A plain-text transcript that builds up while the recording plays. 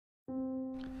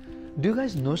Do you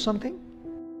guys know something?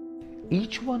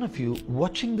 Each one of you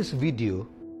watching this video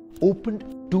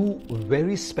opened two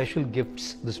very special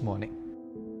gifts this morning.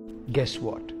 Guess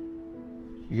what?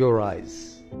 Your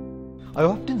eyes. I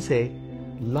often say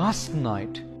last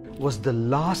night was the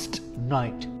last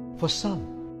night for some,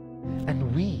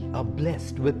 and we are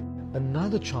blessed with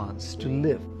another chance to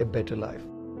live a better life.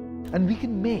 And we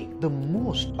can make the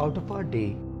most out of our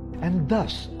day and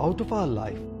thus out of our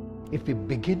life if we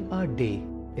begin our day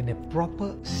in a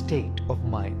proper state of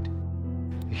mind.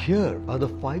 Here are the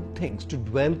 5 things to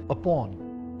dwell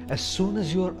upon as soon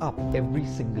as you are up every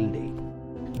single day.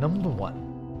 Number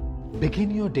 1,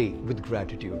 begin your day with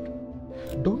gratitude.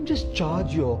 Don't just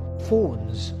charge your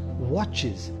phones,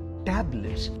 watches,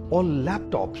 tablets or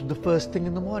laptops the first thing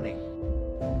in the morning.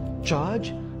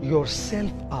 Charge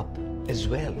yourself up as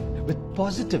well with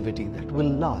positivity that will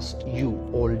last you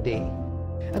all day.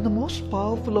 And the most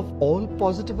powerful of all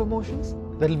positive emotions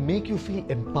that will make you feel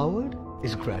empowered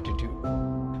is gratitude.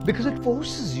 Because it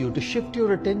forces you to shift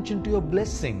your attention to your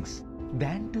blessings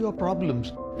than to your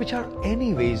problems, which are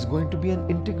anyways going to be an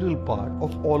integral part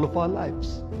of all of our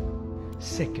lives.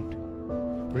 Second,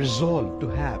 resolve to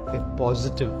have a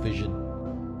positive vision.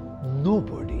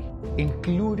 Nobody,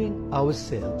 including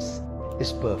ourselves,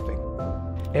 is perfect.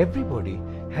 Everybody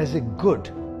has a good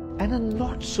and a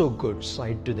not so good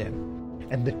side to them,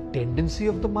 and the tendency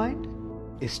of the mind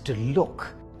is to look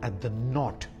at the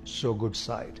not so good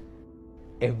side.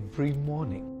 Every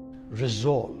morning,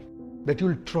 resolve that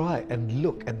you'll try and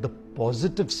look at the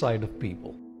positive side of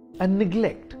people and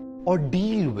neglect or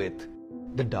deal with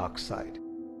the dark side.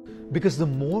 Because the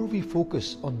more we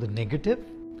focus on the negative,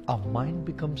 our mind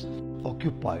becomes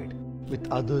occupied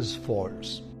with others'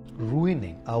 faults,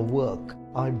 ruining our work,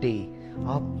 our day,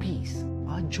 our peace,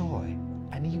 our joy,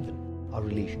 and even our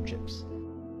relationships.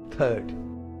 Third,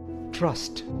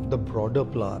 trust the broader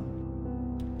plan.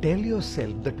 Tell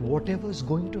yourself that whatever is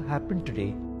going to happen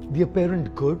today, the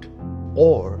apparent good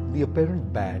or the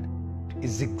apparent bad,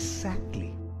 is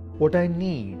exactly what I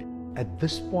need at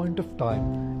this point of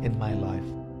time in my life.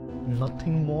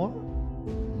 Nothing more,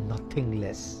 nothing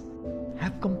less.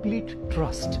 Have complete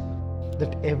trust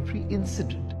that every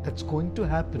incident that's going to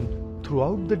happen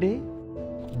throughout the day,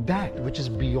 that which is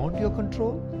beyond your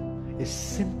control, is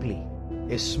simply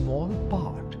a small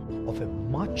part of a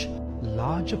much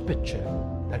larger picture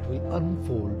that will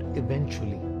unfold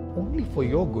eventually only for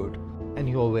your good and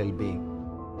your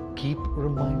well-being. Keep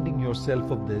reminding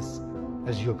yourself of this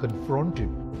as you're confronted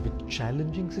with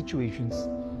challenging situations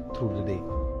through the day.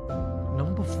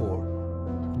 Number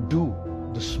 4, do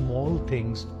the small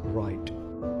things right.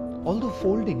 Although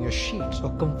folding your sheets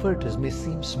or comforters may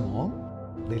seem small,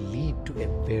 they lead to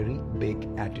a very big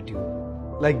attitude.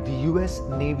 Like the US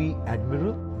Navy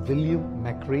Admiral William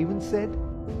McRaven said,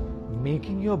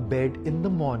 making your bed in the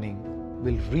morning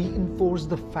will reinforce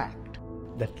the fact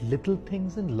that little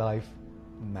things in life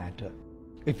matter.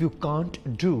 If you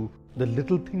can't do the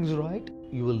little things right,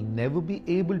 you will never be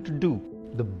able to do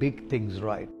the big things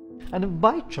right. And if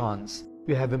by chance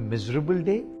you have a miserable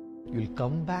day, you'll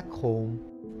come back home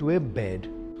to a bed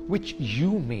which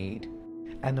you made,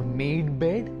 and a made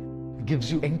bed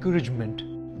gives you encouragement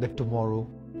that tomorrow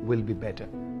will be better.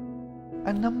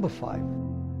 And number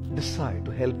 5, decide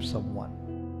to help someone.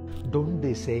 Don't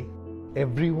they say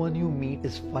everyone you meet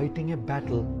is fighting a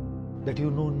battle that you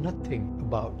know nothing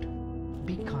about?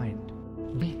 Be kind,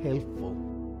 be helpful,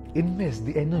 invest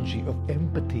the energy of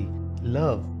empathy,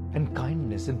 love and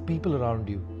kindness in people around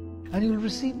you, and you'll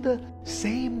receive the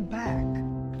same back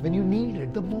when you need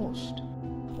it the most.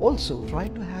 Also, try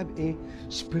to have a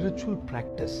spiritual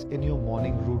practice in your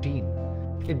morning routine,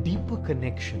 a deeper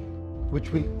connection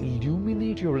which will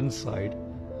illuminate your inside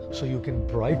so you can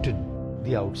brighten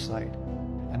the outside.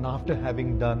 And after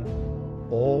having done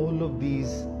all of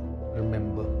these,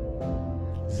 remember,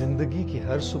 जिंदगी की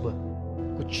हर सुबह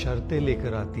कुछ शर्तें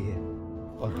लेकर आती है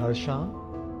और हर शाम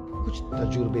कुछ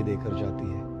तजुर्बे देकर जाती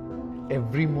है.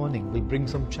 Every morning will bring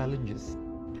some challenges,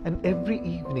 and every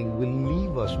evening will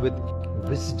leave us with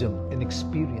wisdom and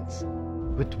experience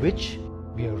with which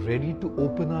we are ready to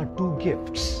open our 2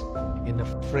 gifts in a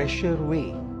fresher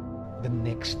way the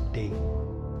next day,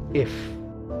 if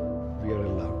we are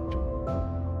allowed to.